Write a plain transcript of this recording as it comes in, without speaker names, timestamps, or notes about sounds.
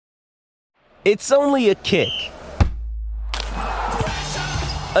It's only a kick,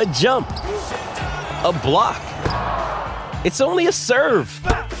 a jump, a block. It's only a serve.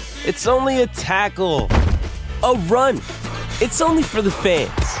 It's only a tackle, a run. It's only for the fans.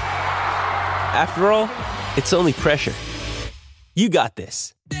 After all, it's only pressure. You got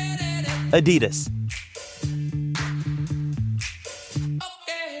this. Adidas.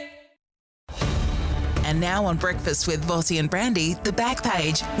 And now on Breakfast with Vossi and Brandy, The Back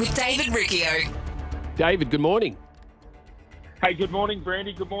Page with David Riccio. David, good morning. Hey, good morning,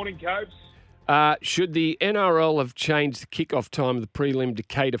 Brandy. Good morning, Copes. Should the NRL have changed the kickoff time of the prelim to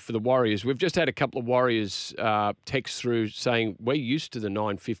cater for the Warriors? We've just had a couple of Warriors text through saying we're used to the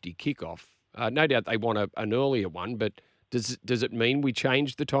 9:50 kickoff. No doubt they want an earlier one, but does it mean we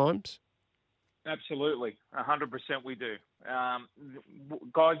change the times? Absolutely. 100% we do.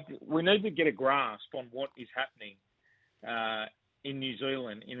 Guys, we need to get a grasp on what is happening in New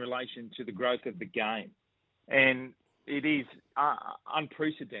Zealand in relation to the growth of the game. And it is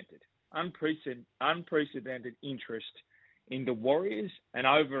unprecedented interest in the Warriors, and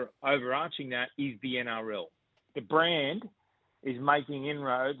overarching that is the NRL. The brand is making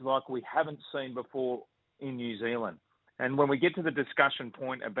inroads like we haven't seen before in New Zealand. And when we get to the discussion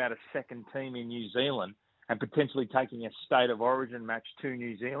point about a second team in New Zealand and potentially taking a state of origin match to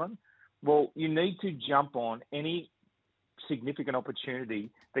New Zealand, well, you need to jump on any significant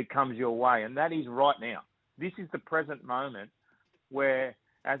opportunity that comes your way, and that is right now. This is the present moment where,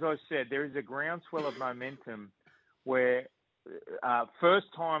 as I said, there is a groundswell of momentum where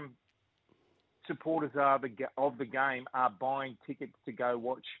first-time supporters of the game are buying tickets to go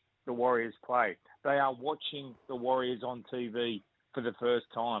watch the Warriors play. They are watching the Warriors on TV for the first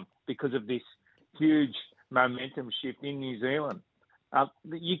time because of this huge momentum shift in New Zealand.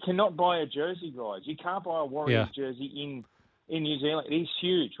 You cannot buy a jersey, guys. You can't buy a Warriors jersey in New Zealand. It is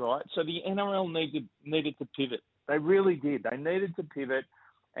huge, right? So the NRL needed to pivot. They really did. They needed to pivot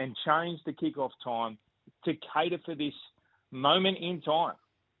and change the kickoff time to cater for this moment in time.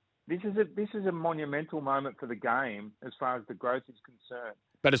 This is a monumental moment for the game as far as the growth is concerned.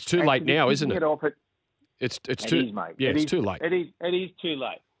 But it's too late now, isn't it? It's too. It is, mate. Yeah, it's too late. It is too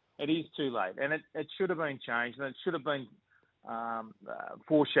late. It is too late, and it should have been changed, and it should have been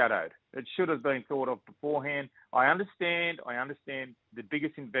foreshadowed. It should have been thought of beforehand. I understand the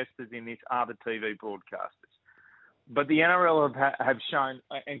biggest investors in this are the TV broadcasters, but the NRL have shown,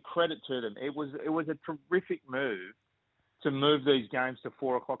 and credit to them, it was a terrific move to move these games to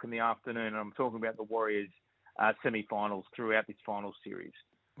 4:00 in the afternoon. And I'm talking about the Warriors semi-finals throughout this final series.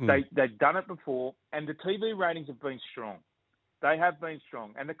 They've done it before, and the TV ratings have been strong. They have been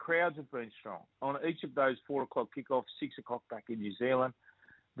strong, and the crowds have been strong on each of those 4:00 kickoffs, 6:00 back in New Zealand.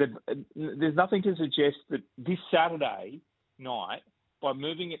 There's nothing to suggest that this Saturday night, by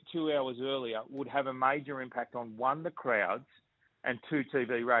moving it 2 hours earlier, would have a major impact on, one, the crowds, and two,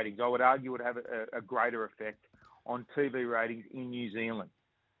 TV ratings. I would argue it would have a greater effect on TV ratings in New Zealand.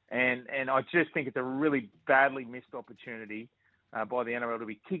 And I just think it's a really badly missed opportunity by the NRL to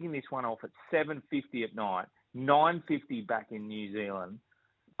be kicking this one off at 7:50 at night, 9:50 back in New Zealand.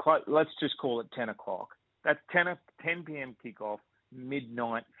 Let's just call it 10 o'clock. That's 10 p.m. kickoff,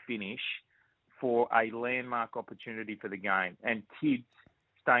 midnight finish for a landmark opportunity for the game. And kids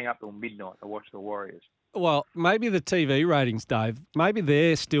staying up till midnight to watch the Warriors. Well, maybe the TV ratings, Dave, maybe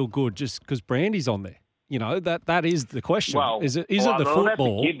they're still good just because Brandy's on there. You know, that is the question. Well, is it the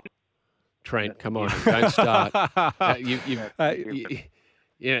football? Trent, come on, don't start. Not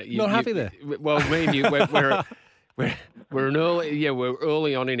happy there. Well, me and you, we're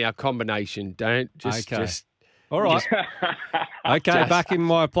early on in our combination. Don't just. Okay. All right. Okay, back in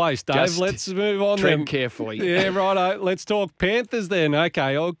my place, Dave. Let's move on tread then. carefully. Yeah, righto. Let's talk Panthers then.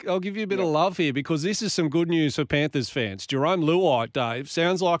 Okay, I'll give you a bit of love here because this is some good news for Panthers fans. Jerome Luai, Dave,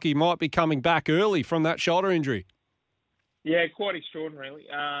 sounds like he might be coming back early from that shoulder injury. Yeah, quite extraordinarily.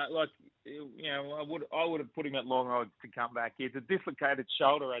 I would have put him at long odds to come back. It's a dislocated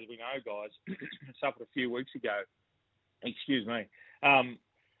shoulder, as we know, guys. It suffered a few weeks ago. Excuse me.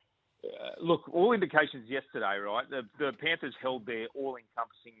 Look, all indications yesterday, right? The Panthers held their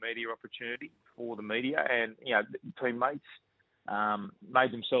all-encompassing media opportunity for the media, and teammates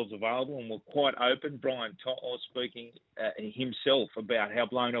made themselves available and were quite open. Brian To'o speaking himself about how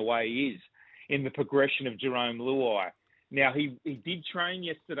blown away he is in the progression of Jerome Luai. Now, he did train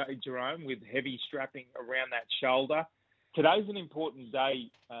yesterday, Jerome, with heavy strapping around that shoulder. Today's an important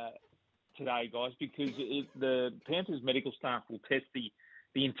day, guys, because the Panthers medical staff will test the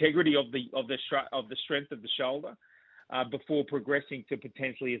integrity of the strength of the shoulder before progressing to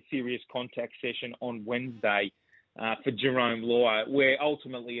potentially a serious contact session on Wednesday for Jerome Law, where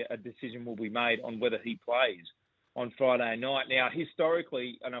ultimately a decision will be made on whether he plays on Friday night. Now,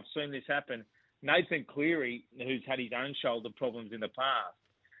 historically, and I've seen this happen, Nathan Cleary, who's had his own shoulder problems in the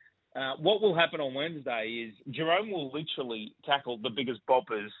past, what will happen on Wednesday is Jerome will literally tackle the biggest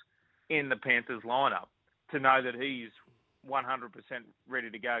boppers in the Panthers lineup to know that he's 100% ready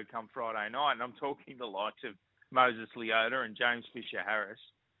to go come Friday night. And I'm talking the likes of Moses Leota and James Fisher-Harris.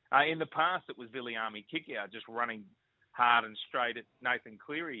 In the past, it was Viliami Kikau just running hard and straight at Nathan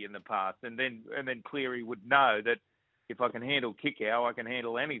Cleary in the past. And then Cleary would know that if I can handle Kikau, I can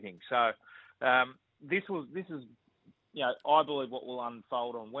handle anything. So this is, I believe what will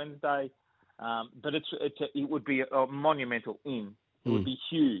unfold on Wednesday. But it would be a monumental in. It would be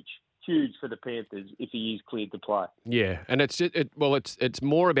huge for the Panthers if he is cleared to play. Yeah, and it's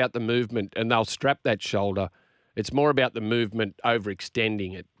more about the movement, and they'll strap that shoulder. It's more about the movement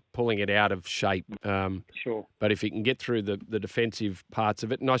overextending it, pulling it out of shape. Sure. But if he can get through the defensive parts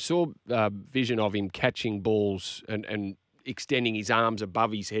of it, and I saw vision of him catching balls and extending his arms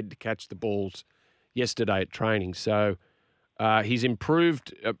above his head to catch the balls yesterday at training. So he's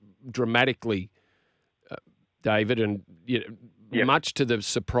improved dramatically, David, and much to the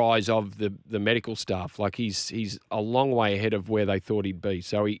surprise of the medical staff. Like he's a long way ahead of where they thought he'd be.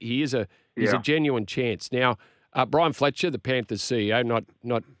 So he's a genuine chance. Now, Brian Fletcher, the Panthers CEO,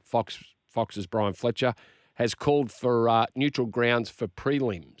 not Fox's Brian Fletcher, has called for neutral grounds for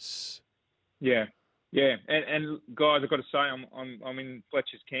prelims. Yeah. And guys, I've got to say, I'm in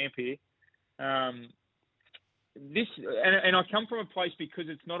Fletcher's camp here. This and I come from a place because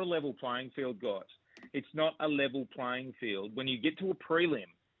it's not a level playing field, guys. It's not a level playing field. When you get to a prelim,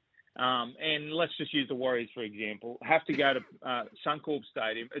 and let's just use the Warriors, for example, have to go to Suncorp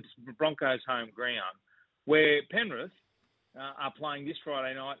Stadium. It's Broncos' home ground, where Penrith are playing this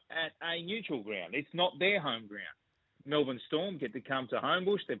Friday night at a neutral ground. It's not their home ground. Melbourne Storm get to come to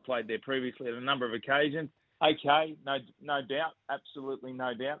Homebush. They've played there previously at a number of occasions. Okay, no doubt, absolutely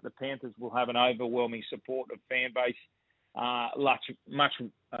no doubt. The Panthers will have an overwhelming support of fan base, much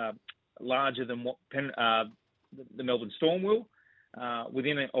larger than what the Melbourne Storm will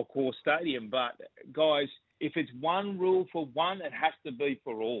within a core stadium. But guys, if it's one rule for one, it has to be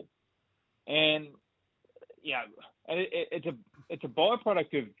for all. And it's a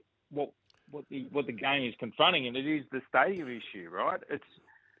byproduct of what the game is confronting, and it is the stadium issue, right?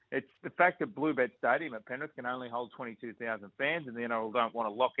 It's the fact that Bluebet Stadium at Penrith can only hold 22,000 fans, and the NRL don't want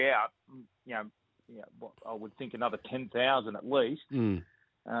to lock out, I would think another 10,000 at least,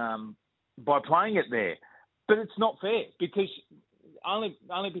 by playing it there. But it's not fair because only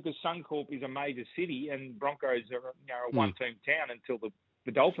because Suncorp is a major city and Broncos are a one-team town until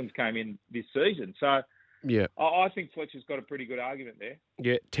the Dolphins came in this season. So yeah, I think Fletcher's got a pretty good argument there.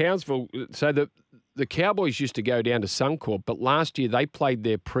 Yeah, Townsville. So the Cowboys used to go down to Suncorp, but last year they played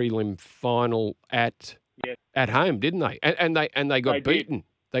their prelim final at home, didn't they? And they got beaten. Did.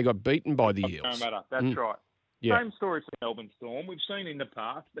 They got beaten by the No Eels. matter. That's right. Yeah. Same story for Melbourne Storm. We've seen in the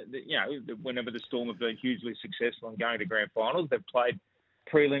past that whenever the Storm have been hugely successful in going to grand finals, they've played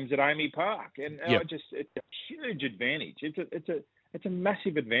prelims at Amy Park, and it's a huge advantage. It's a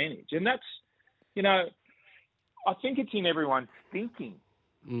massive advantage, and that's I think it's in everyone's thinking.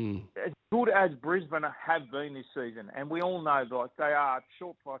 As good as Brisbane have been this season, and we all know that they are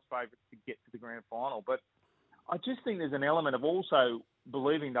short price favourites to get to the grand final, but I just think there's an element of also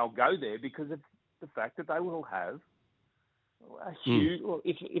believing they'll go there because of the fact that they will have a huge. Well,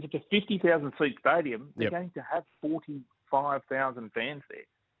 if it's a 50,000 seat stadium, they're going to have 45,000 fans there.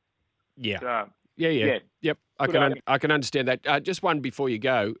 Yeah. So, Yep. I can understand that. Just one before you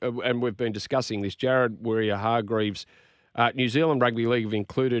go, and we've been discussing this. Jared Warrior-Hargreaves, New Zealand Rugby League have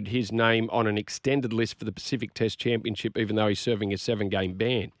included his name on an extended list for the Pacific Test Championship, even though he's serving a 7-game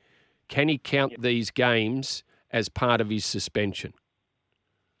ban. Can he count these games as part of his suspension?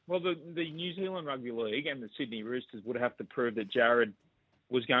 Well, the New Zealand Rugby League and the Sydney Roosters would have to prove that Jared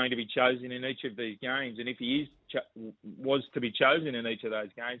was going to be chosen in each of these games. And if he was to be chosen in each of those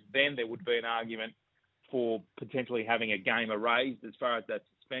games, then there would be an argument for potentially having a game erased as far as that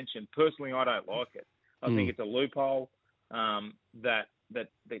suspension. Personally, I don't like it. I think it's a loophole that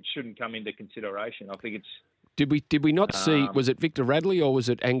shouldn't come into consideration. I think it's... Did we not see, was it Victor Radley or was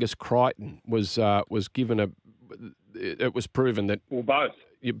it Angus Crichton was given it was proven that... Well, both.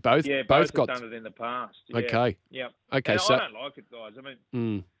 Both both got done it in the past. Yeah. Okay. Yeah. Okay. And so I don't like it, guys. I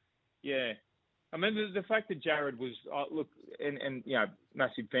mean, yeah. I mean, the fact that Jared was and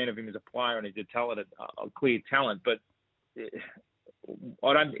massive fan of him as a player, and he's a clear talent, but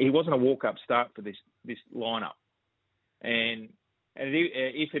he wasn't a walk-up start for this lineup, and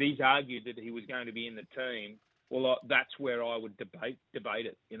if it is argued that he was going to be in the team, well, that's where I would debate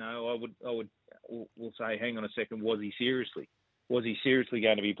it. You know, we'll say, hang on a second, was he seriously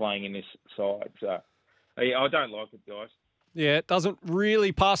going to be playing in this side? So I don't like it, guys. Yeah, it doesn't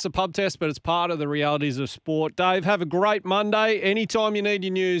really pass the pub test, but it's part of the realities of sport. Dave, have a great Monday. Anytime you need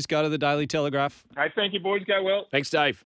your news, go to the Daily Telegraph. Hey, thank you, boys. Go well. Thanks, Dave.